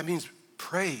life. That means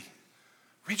pray,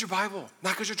 read your Bible,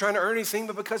 not because you're trying to earn anything,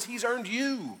 but because he's earned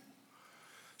you.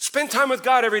 Spend time with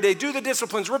God every day, do the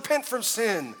disciplines, repent from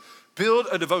sin. Build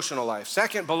a devotional life.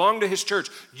 Second, belong to his church.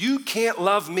 You can't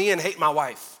love me and hate my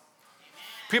wife.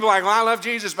 People are like, well, I love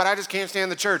Jesus, but I just can't stand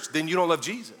the church. Then you don't love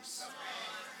Jesus.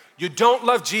 You don't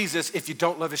love Jesus if you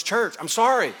don't love his church. I'm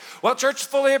sorry. Well, church is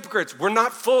full of hypocrites. We're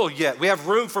not full yet. We have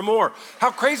room for more.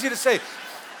 How crazy to say,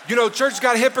 church's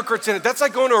got hypocrites in it. That's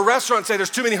like going to a restaurant and say, there's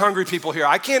too many hungry people here.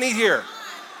 I can't eat here.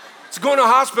 It's going to a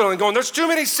hospital and going, there's too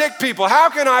many sick people. How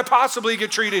can I possibly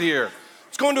get treated here?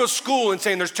 It's going to a school and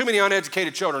saying there's too many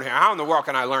uneducated children here. How in the world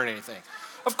can I learn anything?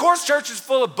 Of course, church is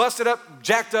full of busted up,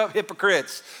 jacked up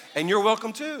hypocrites, and you're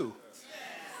welcome too.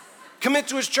 Commit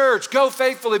to his church, go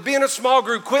faithfully, be in a small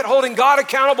group, quit holding God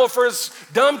accountable for his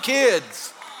dumb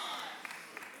kids.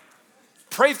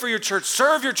 Pray for your church,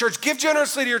 serve your church, give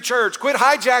generously to your church. Quit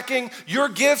hijacking your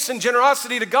gifts and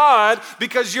generosity to God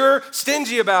because you're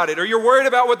stingy about it or you're worried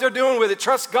about what they're doing with it.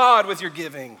 Trust God with your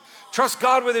giving. Trust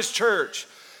God with his church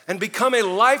and become a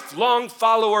lifelong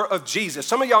follower of Jesus.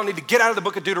 Some of y'all need to get out of the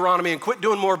book of Deuteronomy and quit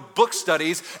doing more book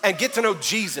studies and get to know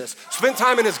Jesus. Spend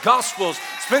time in his gospels.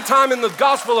 Spend time in the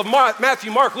gospel of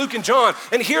Matthew, Mark, Luke, and John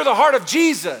and hear the heart of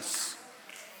Jesus.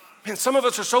 Man, some of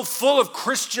us are so full of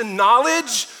Christian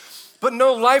knowledge, but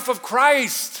no life of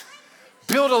Christ.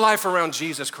 Build a life around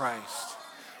Jesus Christ.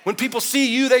 When people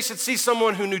see you, they should see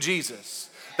someone who knew Jesus.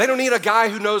 They don't need a guy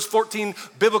who knows 14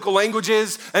 biblical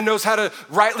languages and knows how to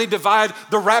rightly divide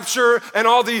the rapture and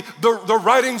all the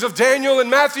writings of Daniel and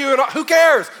Matthew and who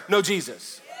cares? Know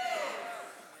Jesus.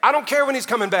 I don't care when he's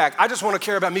coming back. I just want to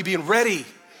care about me being ready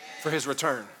for his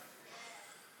return.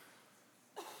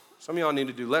 Some of y'all need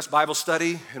to do less Bible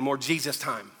study and more Jesus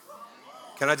time.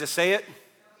 Can I just say it?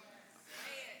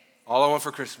 All I want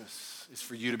for Christmas is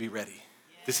for you to be ready.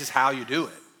 This is how you do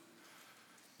it.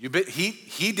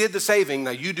 He did the saving, now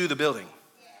you do the building.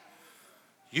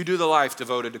 You do the life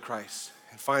devoted to Christ.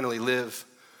 And finally, live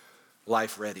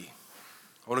life ready.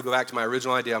 I want to go back to my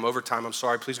original idea. I'm over time, I'm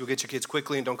sorry. Please go get your kids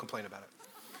quickly and don't complain about it.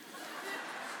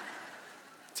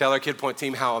 Tell our Kid Point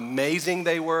team how amazing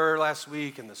they were last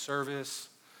week in the service.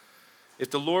 If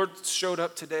the Lord showed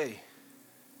up today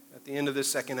at the end of this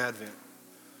second Advent,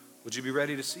 would you be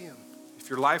ready to see him? If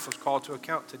your life was called to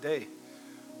account today,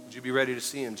 would you be ready to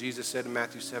see him? Jesus said in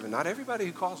Matthew 7, not everybody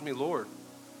who calls me Lord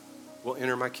will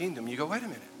enter my kingdom. You go, wait a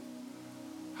minute.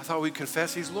 I thought we'd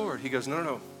confess he's Lord. He goes,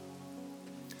 no.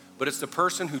 But it's the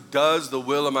person who does the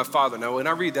will of my Father. Now, when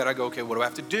I read that, I go, okay, what do I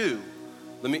have to do?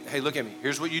 Hey, look at me.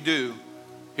 Here's what you do.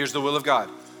 Here's the will of God.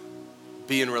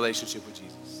 Be in relationship with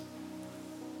Jesus.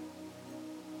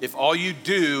 If all you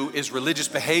do is religious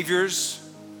behaviors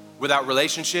without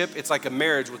relationship, it's like a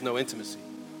marriage with no intimacy.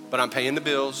 But I'm paying the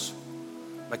bills.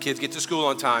 My kids get to school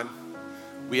on time.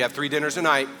 We have 3 dinners a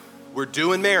night. We're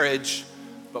doing marriage,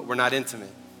 but we're not intimate.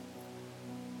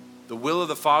 The will of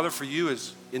the Father for you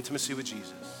is intimacy with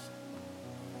Jesus.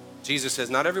 Jesus says,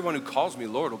 not everyone who calls me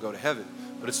Lord will go to heaven,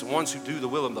 but it's the ones who do the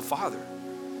will of the Father.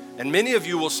 And many of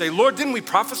you will say, Lord, didn't we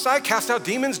prophesy, cast out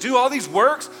demons, do all these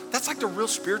works? That's like the real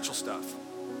spiritual stuff.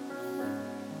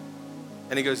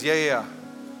 And he goes, yeah.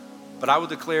 But I will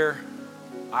declare,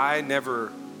 I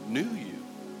never knew you.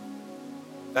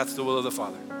 That's the will of the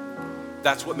Father.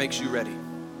 That's what makes you ready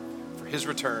for his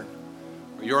return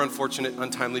or your unfortunate,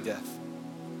 untimely death.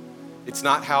 It's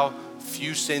not how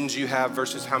few sins you have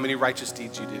versus how many righteous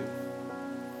deeds you do.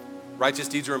 Righteous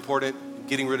deeds are important.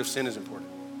 Getting rid of sin is important.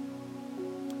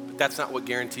 But that's not what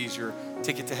guarantees your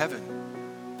ticket to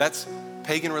heaven. That's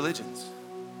pagan religions.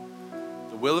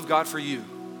 The will of God for you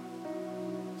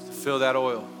is to fill that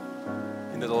oil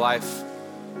into the life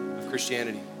of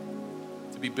Christianity,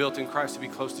 to be built in Christ, to be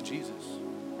close to Jesus.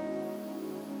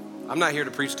 I'm not here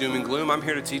to preach doom and gloom. I'm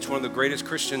here to teach one of the greatest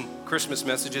Christian Christmas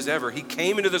messages ever. He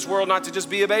came into this world not to just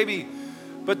be a baby,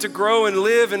 but to grow and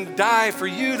live and die for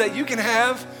you, that you can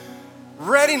have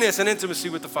readiness and intimacy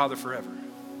with the Father forever.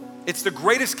 It's the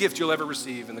greatest gift you'll ever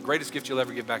receive, and the greatest gift you'll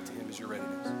ever give back to him is your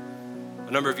readiness.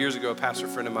 A number of years ago, a pastor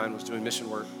friend of mine was doing mission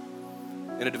work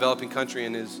in a developing country,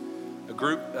 and he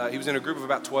was in a group of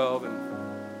about 12,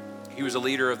 and he was a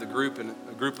leader of the group, and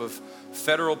a group of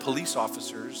federal police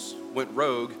officers went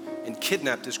rogue and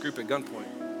kidnapped this group at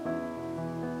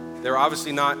gunpoint. They were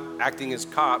obviously not acting as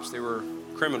cops, they were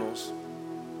criminals.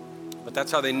 But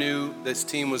that's how they knew this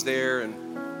team was there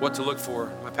and what to look for.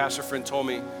 My pastor friend told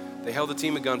me they held the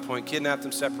team at gunpoint, kidnapped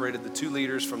them, separated the 2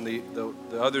 leaders from the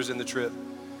others in the trip.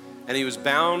 And he was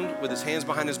bound with his hands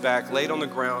behind his back, laid on the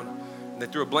ground, and they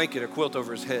threw a quilt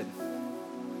over his head.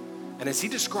 And as he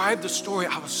described the story,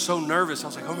 I was so nervous. I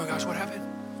was like, oh my gosh, what happened?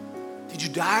 Did you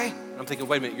die? I'm thinking,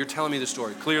 wait a minute, you're telling me the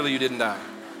story. Clearly you didn't die.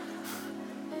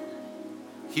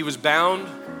 He was bound,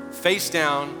 face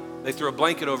down. They threw a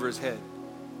blanket over his head.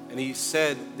 And he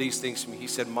said these things to me. He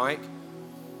said, Mike,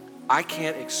 I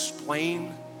can't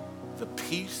explain the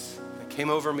peace that came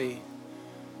over me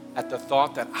at the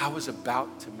thought that I was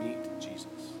about to meet Jesus.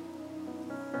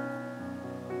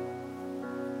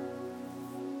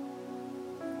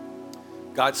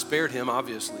 God spared him,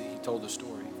 obviously. He told the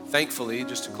story. Thankfully,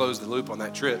 just to close the loop on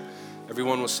that trip,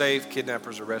 everyone was safe,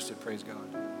 kidnappers arrested, praise God.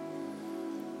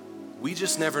 We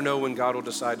just never know when God will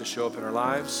decide to show up in our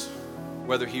lives,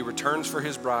 whether he returns for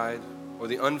his bride or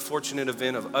the unfortunate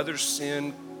event of other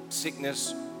sin,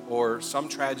 sickness, or some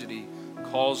tragedy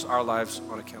calls our lives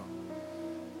on account.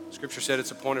 Scripture said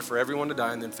it's appointed for everyone to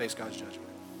die and then face God's judgment.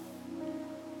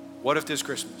 What if this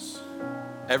Christmas,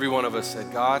 every one of us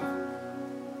said, God,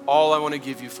 All I want to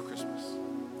give you for Christmas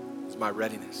is my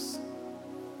readiness.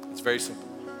 It's very simple.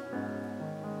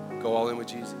 Go all in with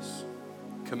Jesus.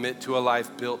 Commit to a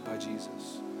life built by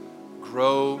Jesus.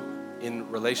 Grow in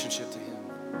relationship to him.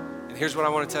 And here's what I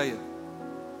want to tell you.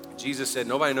 Jesus said,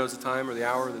 nobody knows the time or the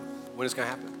hour when it's going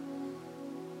to happen.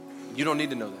 You don't need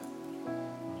to know that.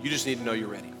 You just need to know you're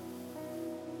ready.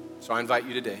 So I invite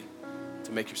you today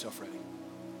to make yourself ready.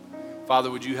 Father,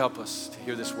 would you help us to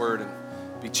hear this word and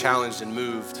be challenged and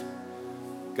moved,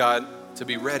 God, to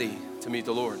be ready to meet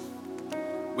the Lord.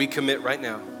 We commit right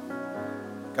now.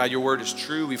 God, your word is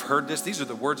true. We've heard this. These are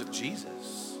the words of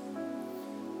Jesus.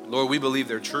 Lord, we believe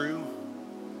they're true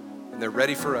and they're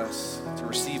ready for us to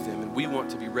receive them, and we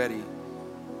want to be ready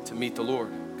to meet the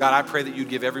Lord. God, I pray that you'd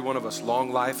give every one of us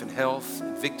long life and health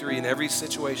and victory in every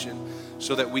situation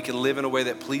so that we can live in a way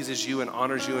that pleases you and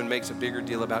honors you and makes a bigger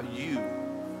deal about you.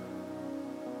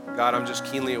 God, I'm just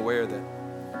keenly aware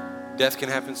that death can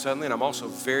happen suddenly, and I'm also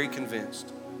very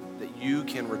convinced that you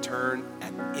can return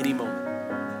at any moment.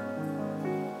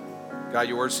 God,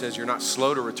 your word says you're not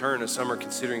slow to return, as some are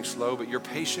considering slow, but you're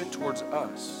patient towards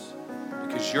us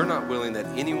because you're not willing that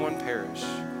anyone perish,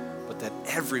 but that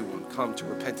everyone come to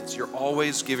repentance. You're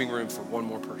always giving room for one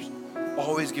more person,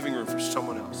 always giving room for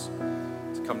someone else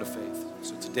to come to faith.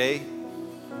 So today,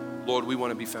 Lord, we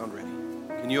want to be found ready.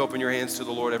 Can you open your hands to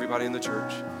the Lord, everybody in the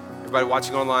church? Everybody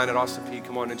watching online at Austin Peay,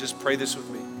 come on and just pray this with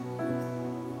me.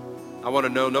 I want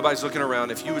to know, nobody's looking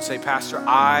around, if you would say, Pastor,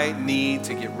 I need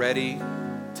to get ready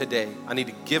today. I need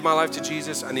to give my life to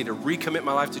Jesus. I need to recommit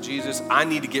my life to Jesus. I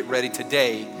need to get ready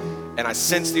today. And I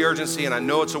sense the urgency, and I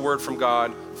know it's a word from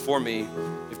God for me.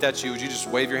 If that's you, would you just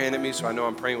wave your hand at me so I know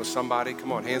I'm praying with somebody?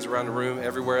 Come on, hands around the room,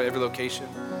 everywhere, every location.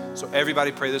 So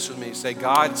everybody pray this with me. Say,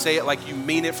 God, say it like you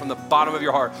mean it from the bottom of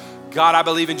your heart. God, I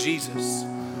believe in Jesus.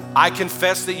 I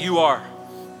confess that you are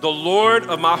the Lord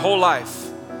of my whole life.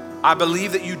 I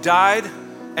believe that you died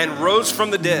and rose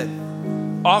from the dead,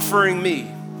 offering me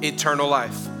eternal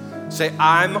life. Say,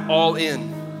 I'm all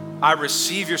in. I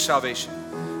receive your salvation.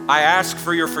 I ask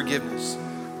for your forgiveness.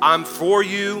 I'm for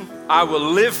you. I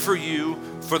will live for you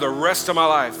for the rest of my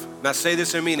life. Now say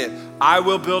this and mean it. I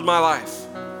will build my life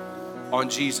on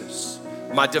Jesus.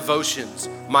 My devotions,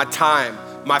 my time,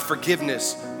 my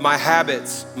forgiveness, my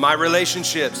habits, my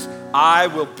relationships. I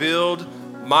will build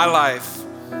my life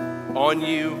on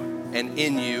you and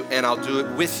in you, and I'll do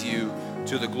it with you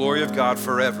to the glory of God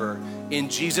forever. In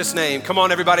Jesus' name. Come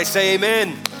on, everybody, say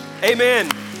amen. Amen.